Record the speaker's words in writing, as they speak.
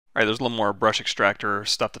All right, there's a little more brush extractor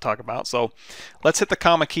stuff to talk about. So let's hit the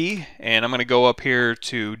comma key, and I'm going to go up here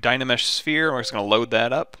to Dynamesh Sphere. We're just going to load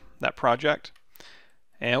that up, that project.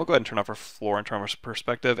 And we'll go ahead and turn off our floor and turn off our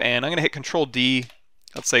perspective. And I'm going to hit Control D,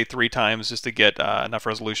 let's say 3 times, just to get enough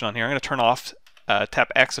resolution on here. I'm going to turn off,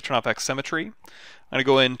 tap X to turn off X symmetry. I'm going to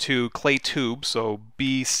go into clay tubes, so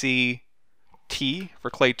BCT for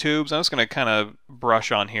clay tubes. I'm just going to kind of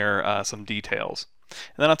brush on here some details.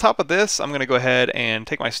 And then on top of this, I'm going to go ahead and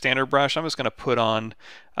take my standard brush. I'm just going to put on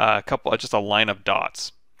just a line of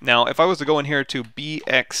dots. Now, if I was to go in here to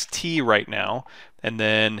BXT right now, and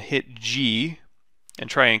then hit G, and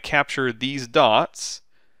try and capture these dots,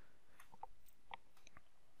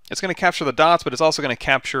 it's going to capture the dots, but it's also going to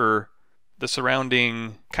capture the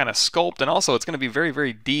surrounding kind of sculpt, and also it's going to be very,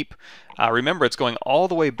 very deep. Remember, it's going all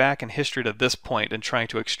the way back in history to this point and trying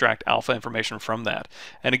to extract alpha information from that.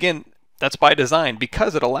 And again, that's by design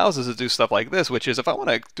because it allows us to do stuff like this, which is if I want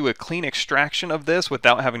to do a clean extraction of this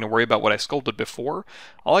without having to worry about what I sculpted before,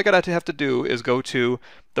 all I gotta have to do is go to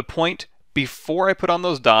the point before I put on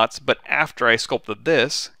those dots, but after I sculpted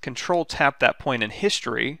this, Control tap that point in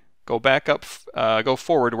history, go back up, go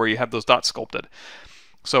forward where you have those dots sculpted.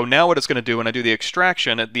 So now what it's going to do when I do the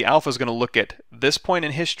extraction, the alpha is going to look at this point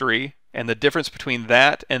in history, and the difference between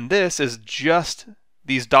that and this is just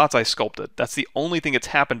these dots I sculpted. That's the only thing that's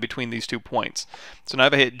happened between these 2 points. So now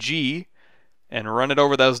if I hit G and run it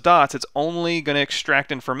over those dots, it's only going to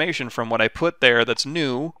extract information from what I put there that's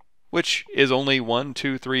new, which is only 1,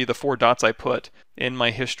 2, 3, the 4 dots I put in my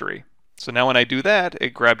history. So now when I do that,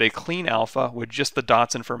 it grabbed a clean alpha with just the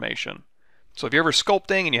dots information. So if you're ever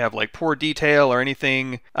sculpting and you have like poor detail or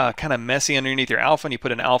anything kind of messy underneath your alpha, and you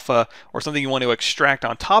put an alpha or something you want to extract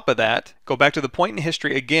on top of that, go back to the point in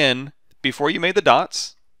history again before you made the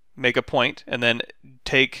dots, make a point, and then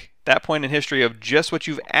take that point in history of just what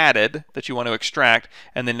you've added that you want to extract,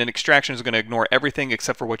 and then an extraction is going to ignore everything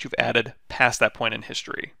except for what you've added past that point in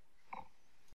history.